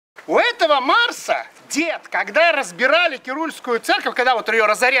этого Марса дед, когда разбирали Кирульскую церковь, когда вот ее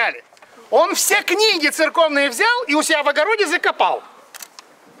разоряли, он все книги церковные взял и у себя в огороде закопал.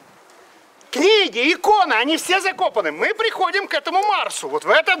 Книги, иконы, они все закопаны. Мы приходим к этому Марсу, вот в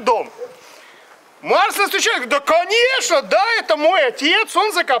этот дом. Марс нас встречает, да конечно, да, это мой отец,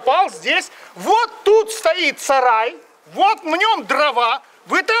 он закопал здесь. Вот тут стоит сарай, вот в нем дрова,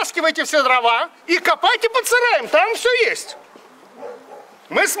 вытаскивайте все дрова и копайте под сараем, там все есть.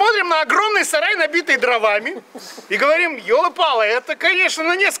 Мы смотрим на огромный сарай, набитый дровами, и говорим, ёлы-палы, это, конечно,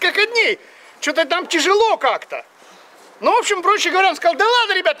 на несколько дней, что-то там тяжело как-то. Ну, в общем, проще говоря, он сказал, да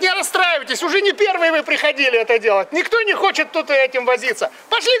ладно, ребят, не расстраивайтесь, уже не первые вы приходили это делать. Никто не хочет тут этим возиться.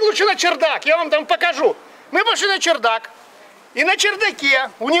 Пошли лучше на чердак, я вам там покажу. Мы пошли на чердак, и на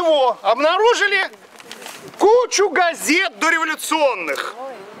чердаке у него обнаружили кучу газет дореволюционных.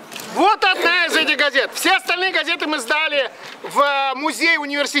 Вот одна из этих газет. Все остальные газеты мы сдали в музей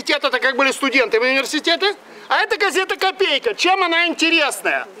университета, так как были студентами университета. А эта газета «Копейка». Чем она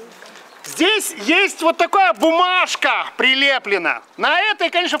интересная? Здесь есть вот такая бумажка прилеплена. На этой,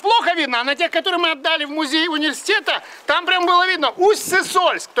 конечно, плохо видно, а на тех, которые мы отдали в музей университета, там прям было видно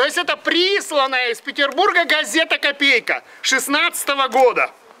Усть-Сысольск. То есть это присланная из Петербурга газета «Копейка» 16-го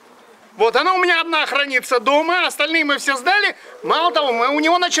года. Вот она у меня одна хранится дома, остальные мы все сдали. Мало того, мы у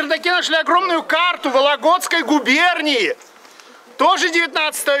него на чердаке нашли огромную карту Вологодской губернии. Тоже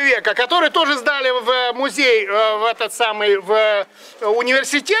 19 века, которую тоже сдали в музей, в этот самый, в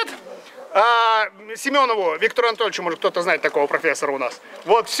университет. Семенову Виктору Анатольевичу, может кто-то знает такого профессора у нас.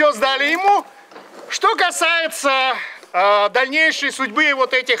 Вот, все сдали ему. Что касается дальнейшей судьбы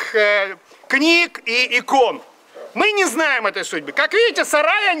вот этих книг и икон. Мы не знаем этой судьбы. Как видите,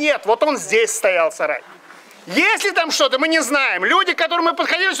 сарая нет. Вот он здесь стоял, сарай. Если там что-то, мы не знаем. Люди, к которым мы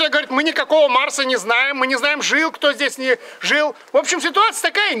подходили сюда, говорят, мы никакого Марса не знаем. Мы не знаем, жил кто здесь, не жил. В общем,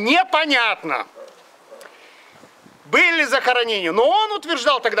 ситуация такая непонятна. Были ли захоронения? Но он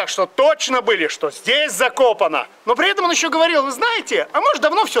утверждал тогда, что точно были, что здесь закопано. Но при этом он еще говорил, вы знаете, а может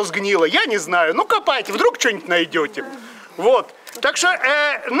давно все сгнило, я не знаю. Ну копайте, вдруг что-нибудь найдете. Вот. Так что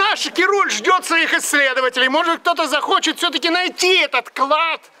наш Кируль ждет своих исследователей. Может, кто-то захочет все-таки найти этот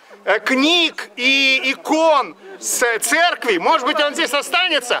клад книг и икон с церкви. Может быть, он здесь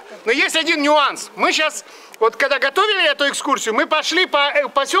останется. Но есть один нюанс. Мы сейчас, вот когда готовили эту экскурсию, мы пошли по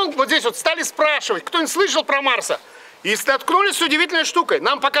поселку, вот здесь вот стали спрашивать, кто-нибудь слышал про Марса? И столкнулись с удивительной штукой.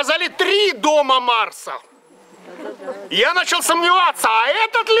 Нам показали 3 дома Марса. Я начал сомневаться, а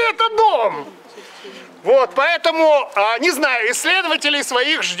этот ли это дом? Вот, поэтому, не знаю, исследователей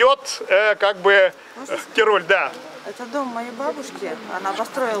своих ждет, как бы, Кируль, да. Это дом моей бабушки, она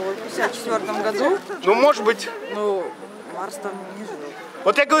построила в 1954 году. Ну, может быть. Ну, Марс там не жил.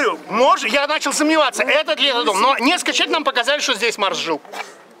 Вот я говорю, может, я начал сомневаться, этот ли это дом, но несколько человек нам показали, что здесь Марс жил.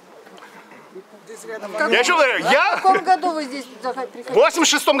 Я еще говорю, В каком году вы здесь приходили? В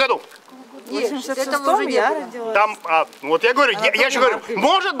 86-м году. В 86-м я родилась. Там, вот я говорю, я еще говорю,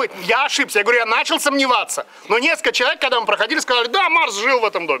 может быть, я ошибся. Я говорю, я начал сомневаться. Но несколько человек, когда мы проходили, сказали, да, Марс жил в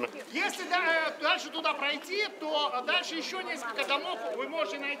этом доме. Если дальше туда пройти, то дальше еще несколько домов вы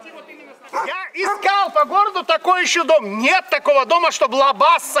можете найти вот именно. Я искал по городу такой еще дом. Нет такого дома, чтобы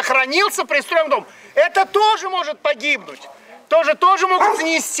лабаз сохранился, пристроенный дом. Это тоже может погибнуть. Тоже могут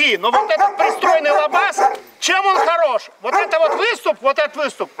снести. Но вот этот пристроенный лабаз, чем он хорош? Вот это вот этот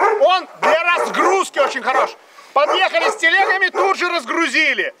выступ, он для разгрузки очень хорош. Подъехали с телегами, тут же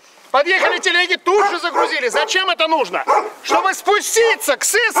разгрузили. Подъехали телеги, тут же загрузили. Зачем это нужно? Чтобы спуститься к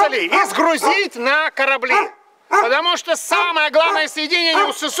Сысоли и сгрузить на корабли. Потому что самое главное соединение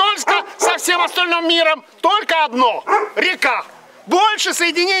у Сысольска со всем остальным миром только одно – река. Больше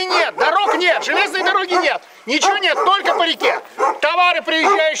соединений нет, дорог нет, железной дороги нет, ничего нет, только по реке. Товары,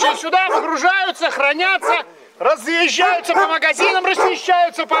 приезжающие сюда, выгружаются, хранятся, разъезжаются по магазинам,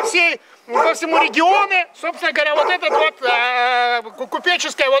 расчищаются по всему региону. Собственно говоря, вот это вот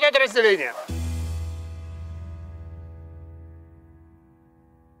купеческое вот это разделение.